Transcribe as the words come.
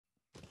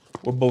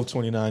We're both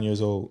 29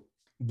 years old.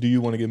 Do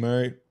you want to get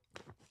married?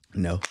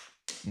 No.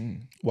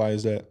 Why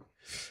is that?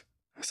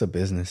 It's a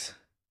business.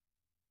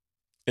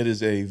 It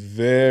is a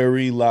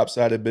very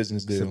lopsided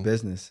business deal. It's a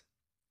business.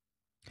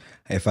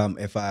 If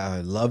I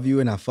love you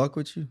and I fuck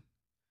with you,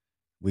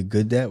 we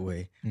good that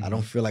way. I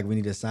don't feel like we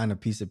need to sign a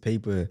piece of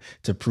paper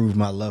to prove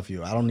my love for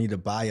you. I don't need to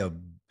buy a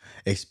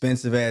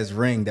expensive ass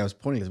ring that was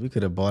pointless. We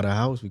could have bought a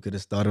house. We could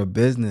have started a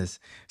business.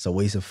 It's a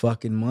waste of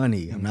fucking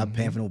money. I'm not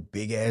paying for no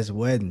big ass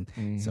wedding.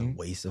 It's a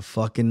waste of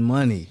fucking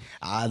money.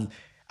 I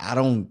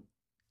don't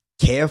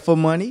care for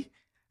money.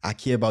 I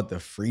care about the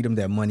freedom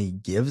that money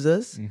gives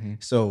us.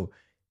 So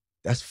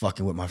that's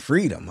fucking with my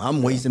freedom.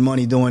 I'm wasting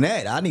money doing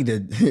that. I need to,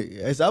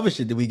 there's other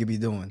shit that we could be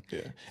doing.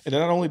 Yeah. And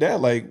then not only that,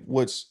 like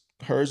what's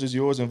hers is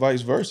yours and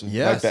vice versa.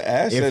 Yes. Like the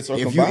assets are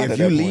combined If at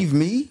you that leave point.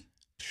 me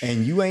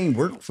and you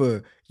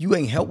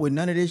ain't help with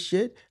none of this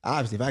shit,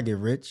 obviously if I get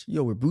rich,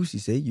 what Boosie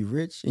say, you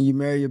rich and you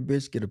marry a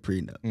bitch, get a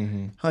prenup.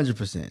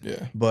 100%.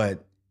 Yeah.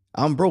 But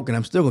I'm broke and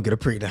I'm still gonna get a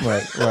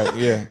prenup. Right,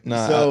 yeah.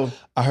 Nah, So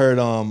I heard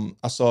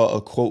I saw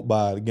a quote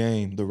by The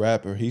Game, the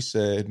rapper. He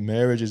said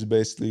marriage is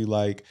basically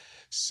like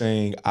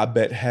saying, I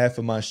bet half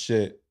of my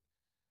shit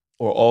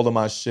or all of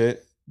my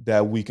shit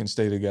that we can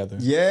stay together.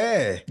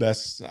 yeah.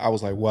 I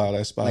was like, wow,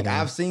 that's spot Like on.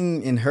 I've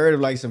seen and heard of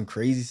like some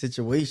crazy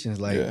situations.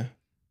 Like Yeah.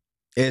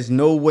 there's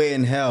no way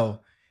in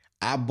hell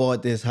I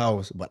bought this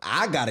house, but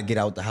I gotta get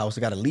out the house.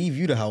 I gotta leave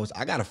you the house.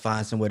 I gotta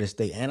find somewhere to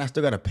stay. And I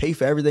still gotta pay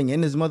for everything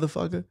in this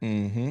motherfucker.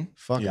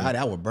 Fuck, Yeah.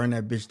 I would burn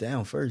that bitch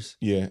down first.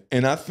 Yeah.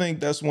 And I think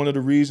that's one of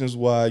the reasons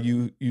why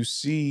you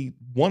see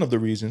one of the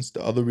reasons.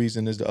 The other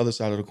reason is the other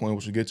side of the coin,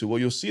 which we'll get to. Well,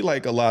 you'll see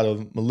like a lot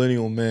of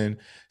millennial men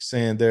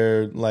saying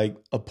they're like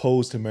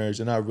opposed to marriage.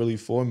 They're not really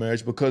for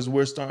marriage because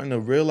we're starting to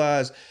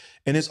realize,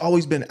 and it's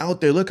always been out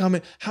there. Look how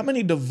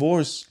many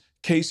divorce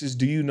cases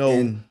do you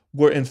know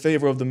were in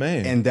favor of the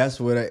man? And that's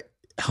what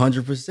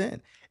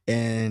 100%.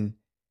 And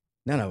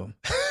none of them.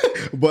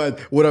 But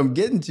what I'm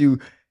getting to,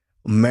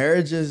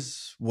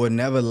 marriages will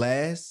never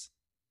last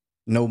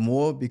no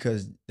more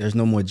because there's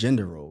no more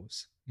gender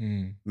roles.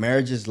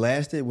 Marriages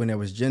lasted when there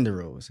was gender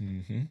roles.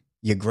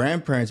 Your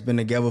grandparents been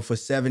together for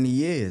 70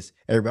 years.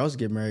 Everybody else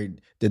get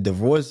married. The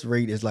divorce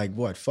rate is like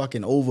what?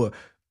 Fucking well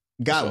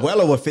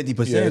over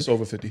 50%. Yeah, it's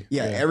over 50.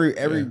 Yeah, every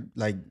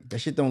like that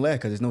shit don't last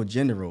because there's no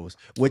gender roles.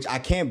 Which I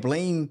can't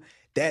blame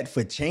that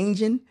for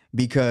changing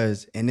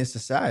because in this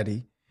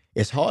society,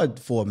 it's hard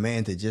for a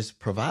man to just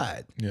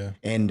provide. Yeah.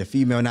 And the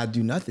female not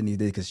do nothing these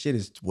days because shit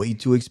is way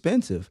too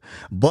expensive.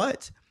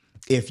 But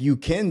if you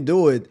can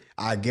do it,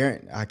 I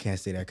guarantee I can't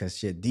say that because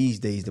shit, these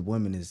days the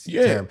women is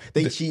terrible.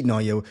 They cheating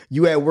on you.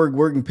 You at work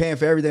working, paying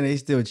for everything, they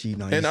still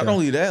cheating on you. And not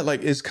only that,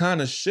 like it's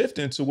kind of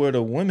shifting to where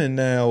the women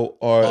now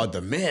are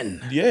the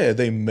men. Yeah,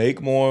 they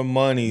make more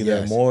money,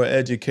 they're more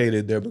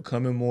educated, they're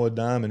becoming more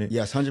dominant.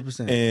 Yes,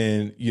 100%.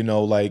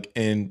 And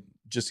and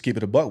just to keep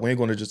it a buck, we ain't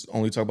going to just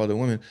only talk about the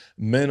women.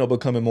 Men are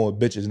becoming more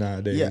bitches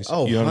nowadays. Yeah.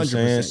 Oh, you know what I'm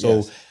saying? So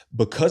yes.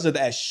 because of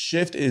that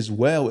shift as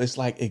well, it's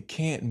like it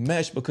can't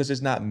mesh because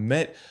it's not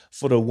meant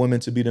for the woman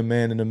to be the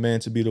man and the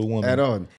man to be the woman. At all.